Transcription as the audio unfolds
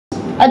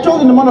I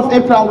told you in the month of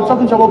April, we're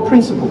talking about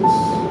principles,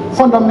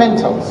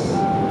 fundamentals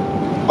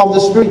of the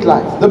spirit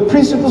life. The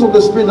principles of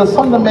the spirit, the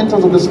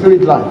fundamentals of the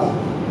spirit life.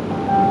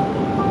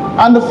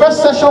 And the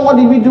first session, what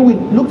did we do? We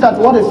looked at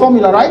what a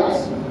formula,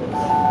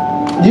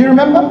 right? Do you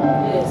remember?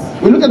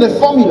 Yes. We looked at the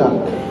formula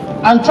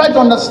and tried to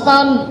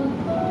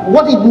understand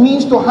what it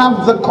means to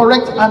have the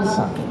correct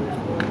answer.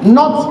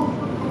 Not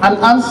an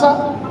answer,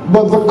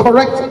 but the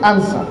correct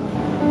answer.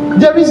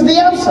 There is the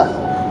answer.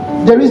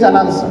 There is an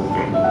answer.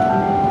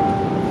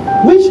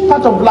 Which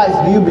part of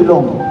life do you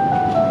belong?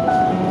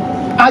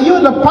 Are you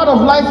in the part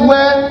of life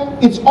where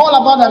it's all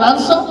about an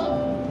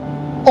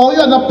answer? Or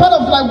you're in the part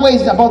of life where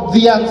it's about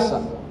the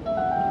answer?